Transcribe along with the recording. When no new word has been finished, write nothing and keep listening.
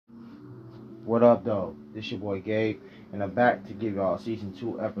What up, though? This your boy Gabe, and I'm back to give y'all season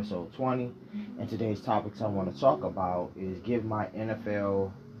 2, episode 20. And today's topics I want to talk about is give my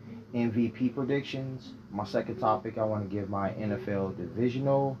NFL MVP predictions. My second topic, I want to give my NFL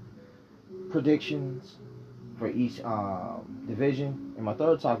divisional predictions for each division. And my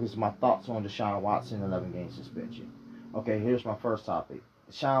third topic is my thoughts on Deshaun Watson 11 game suspension. Okay, here's my first topic: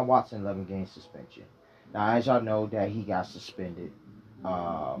 Deshaun Watson 11 game suspension. Now, as y'all know, that he got suspended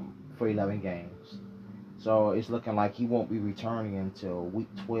for 11 games. So it's looking like he won't be returning until week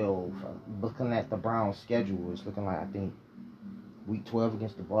 12. Looking at the Browns' schedule, it's looking like, I think, week 12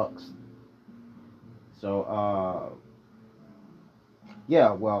 against the Bucks. So,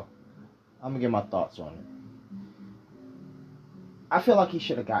 yeah, well, I'm going to give my thoughts on it. I feel like he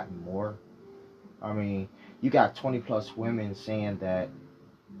should have gotten more. I mean, you got 20 plus women saying that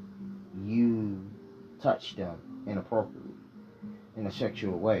you touched them inappropriately in a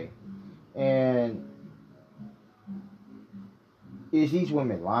sexual way. And is these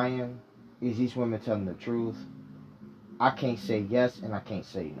women lying? Is these women telling the truth? I can't say yes and I can't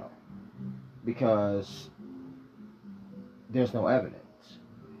say no, because there's no evidence.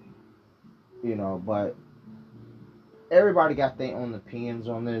 But everybody got their own opinions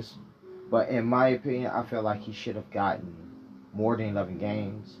on this. But in my opinion, I feel like he should have gotten more than 11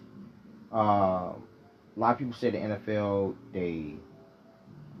 games. A lot of people say the NFL, they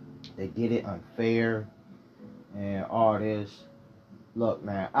did it unfair and all this. Look,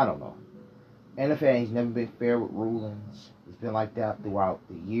 man, I don't know. NFL ain't never been fair with rulings. It's been like that throughout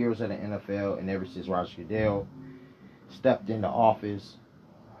the years of the NFL, and ever since Roger Goodell stepped into office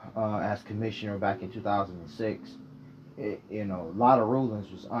as commissioner back in 2006. A lot of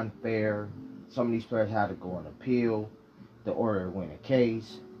rulings was unfair. Some of these players had to go on appeal in order to win a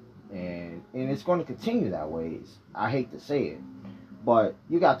case, and it's going to continue that way. I hate to say it, but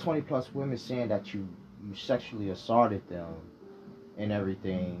you got 20 plus women saying that you sexually assaulted them and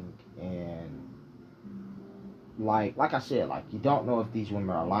everything, and like I said, like, you don't know if these women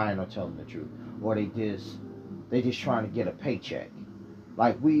are lying or telling the truth, or they just trying to get a paycheck.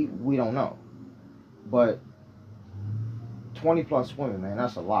 Like, we don't know. But 20 plus women, man,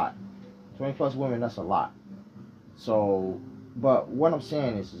 that's a lot. 20 plus women, that's a lot. So, but what I'm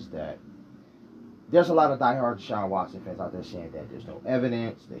saying is that there's a lot of diehard Deshaun Watson fans out there saying that there's no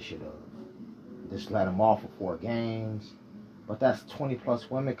evidence. They should have just let him off for 4 games. But that's 20 plus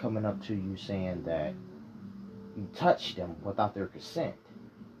women coming up to you saying that you touched them without their consent.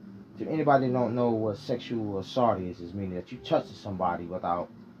 To anybody that don't know what sexual assault is meaning that you touched somebody without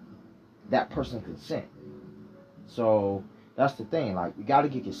that person's consent. So that's the thing. Like, you got to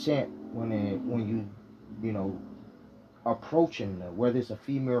get consent when you approaching them, whether it's a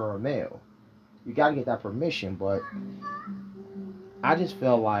female or a male. You got to get that permission. But I just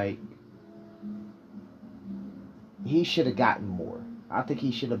felt like he should have gotten more. I think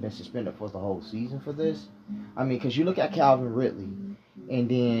he should have been suspended for the whole season for this. I mean, because you look at Calvin Ridley, and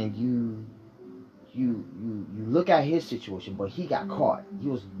then you look at his situation, but he got caught. He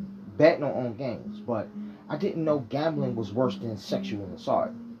was betting on games, but I didn't know gambling was worse than sexual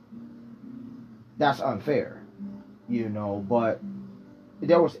assault. That's unfair, but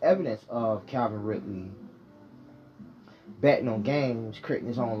there was evidence of Calvin Ridley betting on games, creating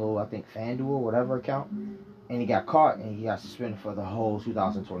his own little, I think, FanDuel or whatever account, and he got caught and he got suspended for the whole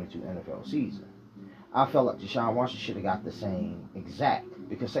 2022 NFL season. I felt like Deshaun Watson should have got the same exact,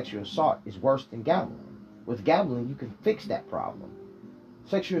 because sexual assault is worse than gambling. With gambling, you can fix that problem.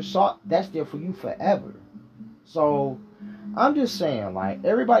 Sexual assault, that's there for you forever. So, I'm just saying, like,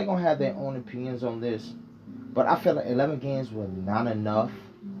 everybody gonna have their own opinions on this, but I feel like 11 games was not enough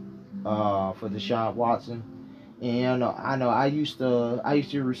for Deshaun Watson. And I used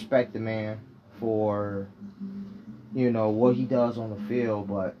to respect the man for what he does on the field,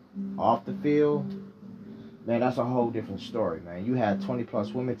 but off the field, man, that's a whole different story, man. You had 20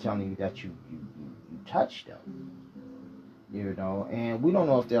 plus women telling you that you touched them, and we don't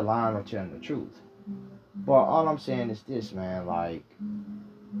know if they're lying or telling the truth. But all I'm saying is this, man, like,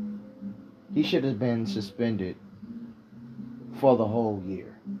 he should have been suspended for the whole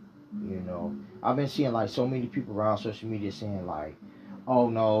year. I've been seeing, like, so many people around social media saying, like, oh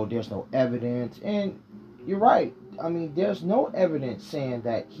no, there's no evidence. And you're right. I mean, there's no evidence saying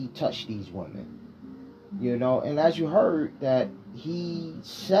that he touched these women. And as you heard, that he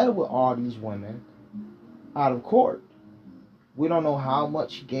settled with all these women out of court. We don't know how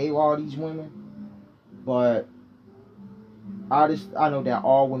much he gave all these women, but I know that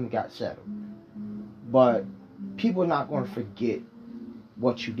all women got settled. But people are not going to forget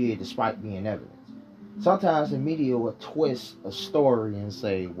what you did despite being evidence. sometimes the media will twist a story and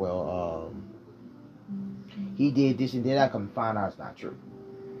say, well, he did this and did that, come find out it's not true.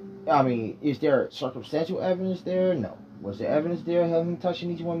 I mean, is there circumstantial evidence there? No. Was there evidence there of him touching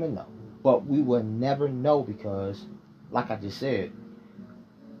these women? No. But we will never know because, like I just said,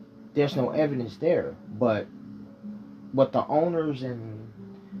 there's no evidence there. But what the owners and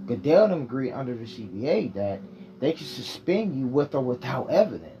Goodell them agree under the CBA that they can suspend you with or without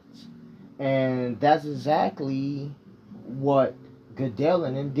evidence. And that's exactly what Goodell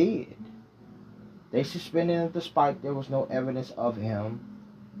and them did. They suspended him despite there was no evidence of him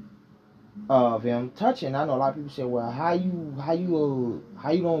touching. I know a lot of people say, well, how you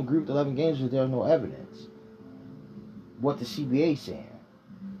don't agree with 11 games if there's no evidence? What the CBA saying?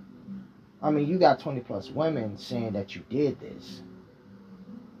 I mean, you got 20 plus women saying that you did this.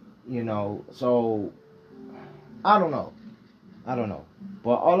 You know, so I don't know.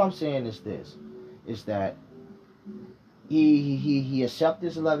 But all I'm saying is this: is that he accepted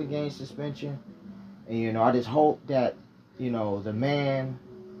this 11 game suspension, and you know, I just hope that the man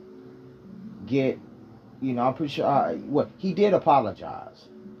get, I'm pretty sure he did apologize,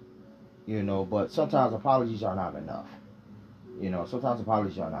 but sometimes apologies are not enough.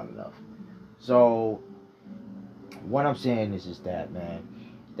 So what I'm saying is that, man,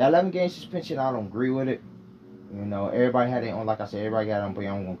 that 11 game suspension, I don't agree with it. Everybody had their own, like I said, everybody got their own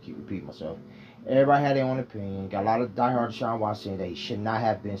opinion. I'm going to keep repeating myself. Everybody had their own opinion. Got a lot of diehard Deshaun Watson saying that he should not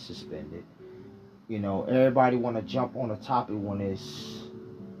have been suspended. Everybody want to jump on a topic when it's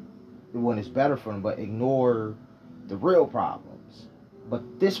better for them, but ignore the real problems.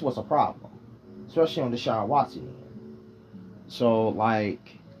 But this was a problem, especially on Deshaun Watson end. So,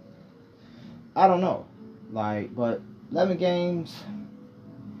 like, I don't know. Like, but 11 games,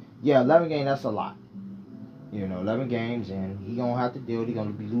 11 games, that's a lot. 11 games, and he gonna have to deal with it. He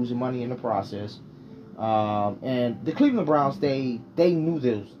gonna be losing money in the process. And the Cleveland Browns, they knew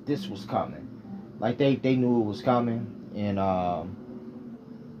this was coming. Like, they knew it was coming. And,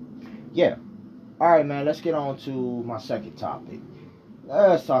 yeah. All right, man, let's get on to my second topic.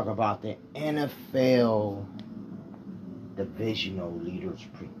 Let's talk about the NFL divisional leaders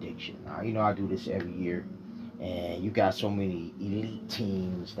prediction. Now, I do this every year, and you got so many elite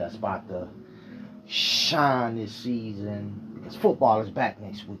teams that's about to shine this season because football is back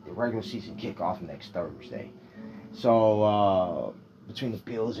next week. The regular season kickoff next Thursday. So between the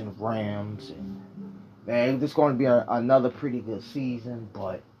Bills and the Rams, and man, this is going to be another pretty good season.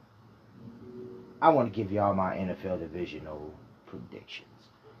 But I want to give y'all my NFL divisional predictions.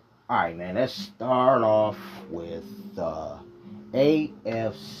 All right, man. Let's start off with the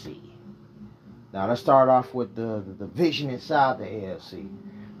AFC. Now let's start off with the division inside the AFC.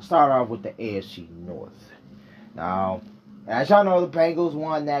 Start off with the AFC North. Now, as y'all know, the Bengals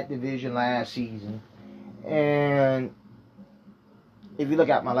won that division last season. And if you look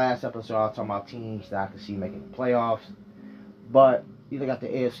at my last episode, I was talking about teams that I could see making the playoffs. But you look at the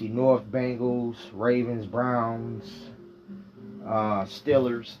AFC North: Bengals, Ravens, Browns,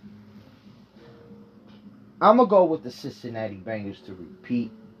 Steelers. I'm going to go with the Cincinnati Bengals to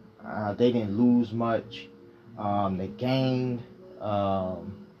repeat. They didn't lose much. They gained.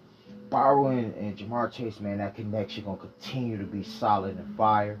 Burrow and Jamar Chase, man, that connection going to continue to be solid and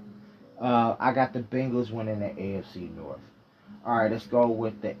fire. I got the Bengals winning the AFC North. All right, let's go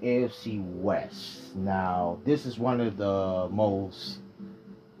with the AFC West. Now, this is one of the most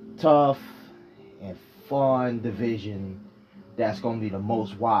tough and fun division that's going to be the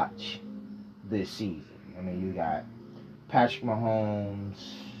most watched this season. I mean, you got Patrick Mahomes,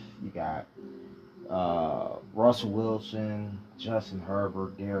 you got Russell Wilson, Justin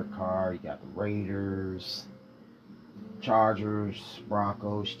Herbert, Derek Carr. You got the Raiders, Chargers,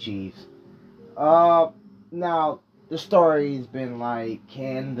 Broncos, Chiefs. Now the story has been like,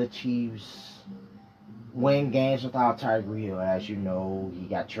 can the Chiefs win games without Tyreek Hill? As you know, he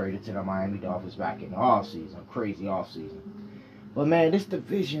got traded to the Miami Dolphins back in the offseason, crazy offseason. But man, this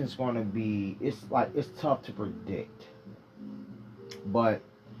division is going to be, it's tough to predict. But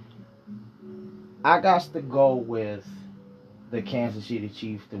I got to go with the Kansas City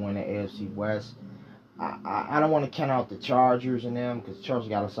Chiefs to win the AFC West. I don't want to count out the Chargers and them because the Chargers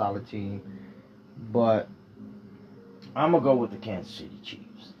got a solid team. But I'm going to go with the Kansas City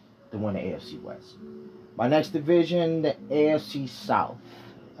Chiefs to win the AFC West. My next division, the AFC South.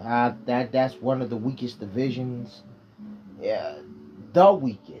 That's one of the weakest divisions. Yeah, the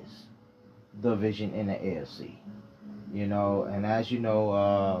weakest division in the AFC. And as you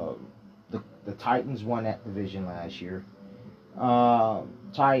know, the Titans won that division last year.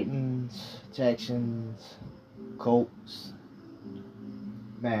 Titans, Texans, Colts.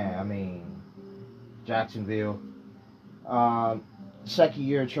 Man, I mean, Jacksonville. Second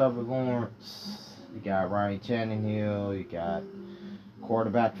year, Trevor Lawrence. You got Ryan Tannehill. You got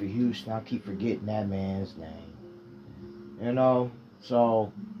quarterback for Houston. I keep forgetting that man's name. You know,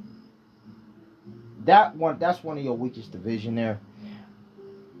 so that's one of your weakest division there.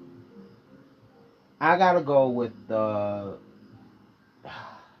 I gotta go with the.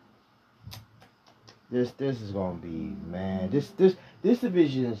 This is gonna be, man. This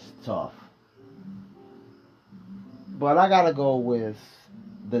division is tough, but I gotta go with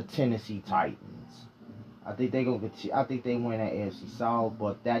the Tennessee Titans. I think they gonna get. I think they win that AFC South,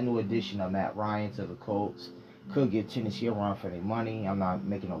 but that new addition of Matt Ryan to the Colts could give Tennessee a run for their money. I'm not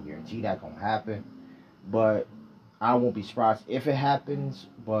making no guarantee that gonna happen, but I won't be surprised if it happens.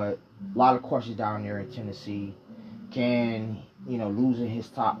 But a lot of questions down there in Tennessee. Can, losing his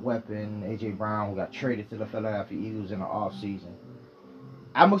top weapon, A.J. Brown, who got traded to the Philadelphia Eagles in the offseason.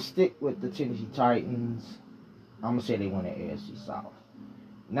 I'm going to stick with the Tennessee Titans. I'm going to say they win the AFC South.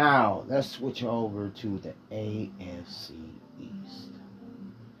 Now, let's switch over to the AFC East.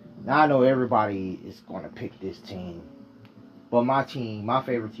 Now, I know everybody is going to pick this team, but my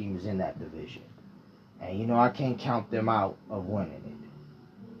favorite team is in that division. And, I can't count them out of winning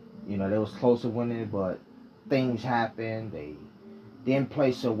it. They was close to winning it, but things happened. They didn't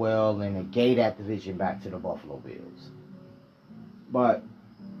play so well, and it gave that division back to the Buffalo Bills. But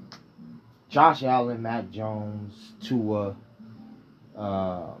Josh Allen, Mac Jones, Tua,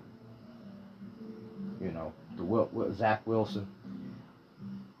 Zach Wilson.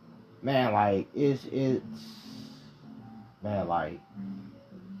 Man, it's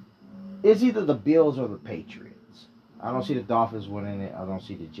either the Bills or the Patriots. I don't see the Dolphins winning it. I don't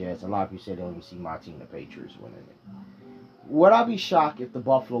see the Jets. A lot of people say they don't even see my team, the Patriots, winning it. Would I be shocked if the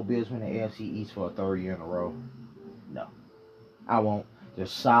Buffalo Bills win the AFC East for a third year in a row? No. I won't. They're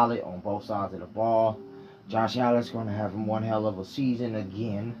solid on both sides of the ball. Josh Allen's going to have one hell of a season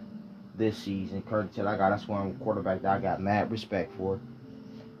again this season. Curtis said, that's one quarterback that I got mad respect for.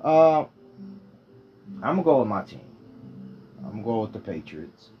 I'm going to go with my team. I'm going to go with the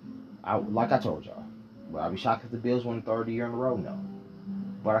Patriots. Like I told y'all. Would I be shocked if the Bills won the third year in a row? No.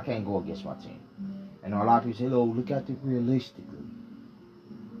 But I can't go against my team. And a lot of people say, oh, look at it realistically.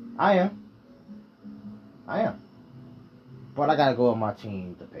 I am. But I got to go with my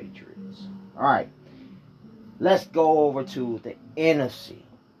team, the Patriots. All right. Let's go over to the NFC.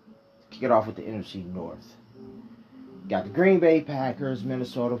 Kick it off with the NFC North. Got the Green Bay Packers,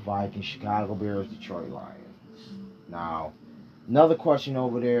 Minnesota Vikings, Chicago Bears, Detroit Lions. Now, another question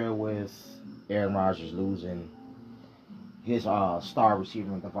over there with Aaron Rodgers losing his star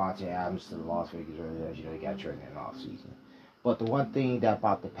receiver Devontae Adams to the Las Vegas Raiders. He got traded in the offseason. But the one thing that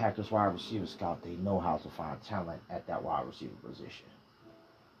about the Packers wide receiver scout, they know how to find talent at that wide receiver position.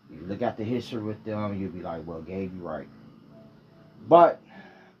 You look at the history with them, you'll be like, well, Gabe, you're right. But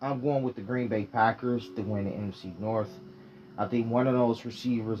I'm going with the Green Bay Packers to win the NFC North. I think one of those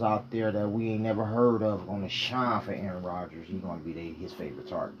receivers out there that we ain't never heard of going to shine for Aaron Rodgers. He's going to be his favorite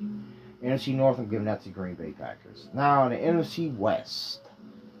target. NFC North, I'm giving that to Green Bay Packers. Now, the NFC West.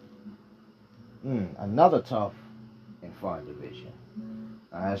 Another tough and fun division.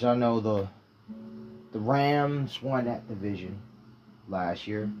 As y'all know, the Rams won that division last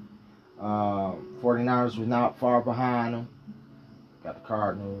year. 49ers was not far behind them. Got the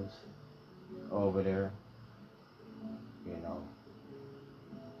Cardinals over there.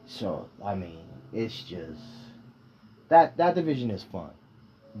 So, it's just... That division is fun.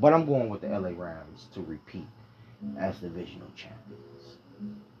 But I'm going with the LA Rams to repeat as divisional champions.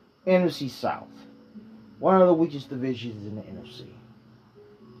 NFC South. One of the weakest divisions in the NFC.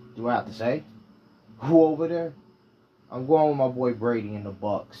 Do I have to say? Who over there? I'm going with my boy Brady and the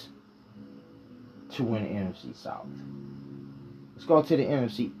Bucks to win the NFC South. Let's go to the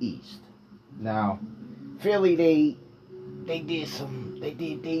NFC East. Now, Philly,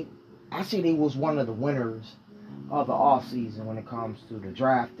 I say they was one of the winners of the offseason when it comes to the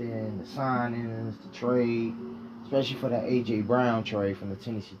drafting, the signings, the trade, especially for that A.J. Brown trade from the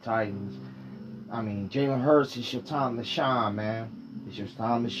Tennessee Titans. Jalen Hurts, it's your time to shine, man. It's your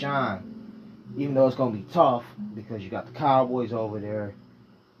time to shine. Even though it's going to be tough because you got the Cowboys over there.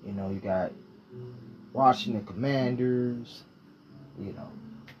 You got Washington Commanders.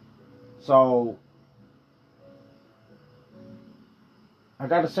 So, I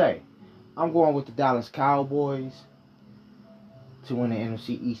got to say, I'm going with the Dallas Cowboys to win the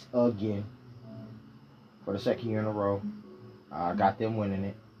NFC East again for the second year in a row. I got them winning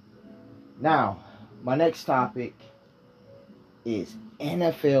it. Now, my next topic is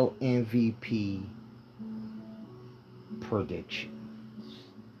NFL MVP predictions.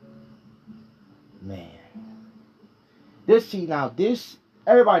 Man.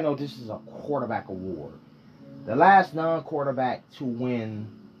 Everybody knows this is a quarterback award. The last non-quarterback to win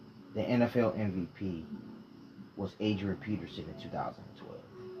the NFL MVP was Adrian Peterson in 2012.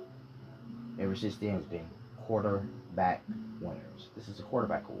 Ever since then, it's been quarterback winners. This is a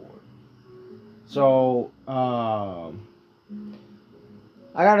quarterback award. So, I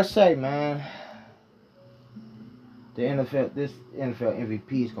gotta say, man, this NFL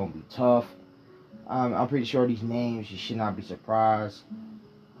MVP is gonna be tough. I'm pretty sure these names, you should not be surprised,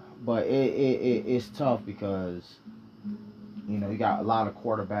 but it's tough because you got a lot of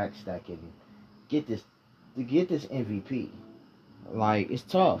quarterbacks that can get this MVP. Like, it's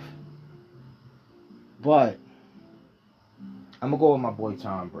tough, but I'm gonna go with my boy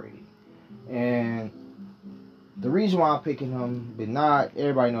Tom Brady, and the reason why I'm picking him, but not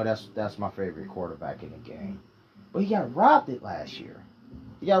everybody know that's my favorite quarterback in the game, but he got robbed it last year.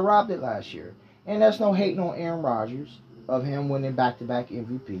 And that's no hating on Aaron Rodgers of him winning back-to-back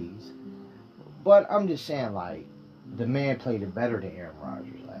MVPs. But I'm just saying, like, the man played it better than Aaron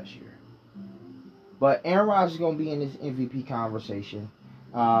Rodgers last year. But Aaron Rodgers is going to be in this MVP conversation.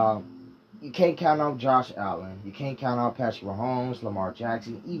 You can't count out Josh Allen. You can't count out Patrick Mahomes, Lamar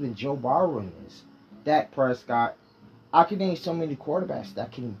Jackson, even Joe Burrow in this. Dak Prescott. I can name so many quarterbacks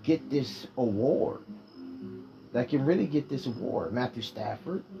that can get this award. That can really get this award. Matthew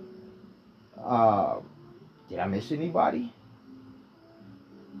Stafford. Did I miss anybody?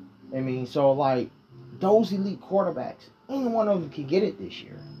 I mean, so like those elite quarterbacks, any one of them can get it this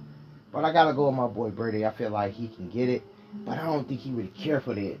year. But I gotta go with my boy Brady. I feel like he can get it, but I don't think he would care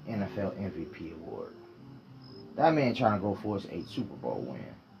for the NFL MVP award. That man trying to go for his 8th Super Bowl win.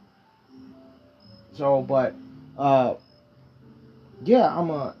 So, but yeah, I'm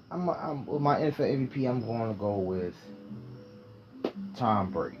with my NFL MVP. I'm going to go with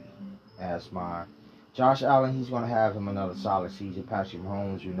Tom Brady as my. Josh Allen, he's going to have him another solid season. Patrick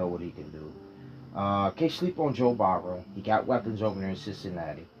Mahomes, you know what he can do. Can't sleep on Joe Burrow. He got weapons over there in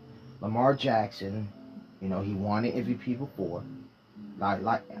Cincinnati. Lamar Jackson, he won the MVP before.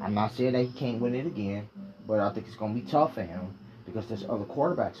 Like I'm not saying that he can't win it again, but I think it's going to be tough for him because there's other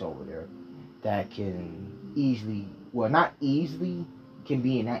quarterbacks over there that can easily, well, not easily, can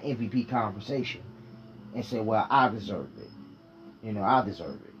be in that MVP conversation and say, well, I deserve it. I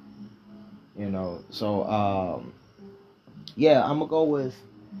deserve it. So, yeah, I'm going to go with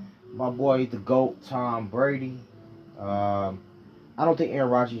my boy, the GOAT, Tom Brady. I don't think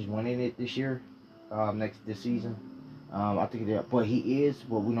Aaron Rodgers is winning it this year, this season. I think but he is,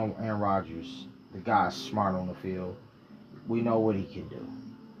 but we know Aaron Rodgers, the guy's smart on the field. We know what he can do.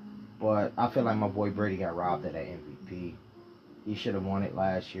 But I feel like my boy Brady got robbed of that MVP. He should have won it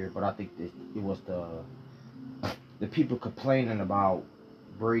last year, but I think that it was the people complaining about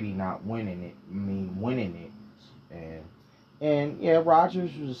Brady not winning it. Winning it, and yeah,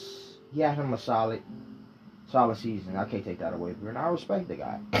 Rodgers he had him a solid season. I can't take that away from him. I respect the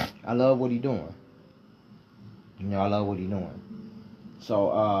guy. I love what he's doing. I love what he's doing.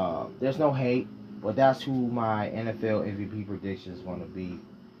 So there's no hate, but that's who my NFL MVP prediction is going to be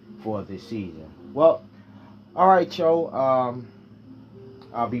for this season. Well, all right, y'all.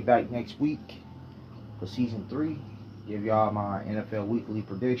 I'll be back next week for season 3. Give y'all my NFL weekly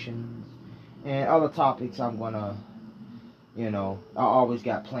predictions and other topics I'm gonna, I always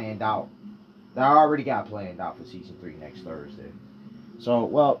got planned out. I already got planned out for season 3 next Thursday. So,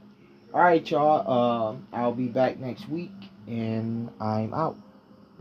 well, all right, y'all. I'll be back next week, and I'm out.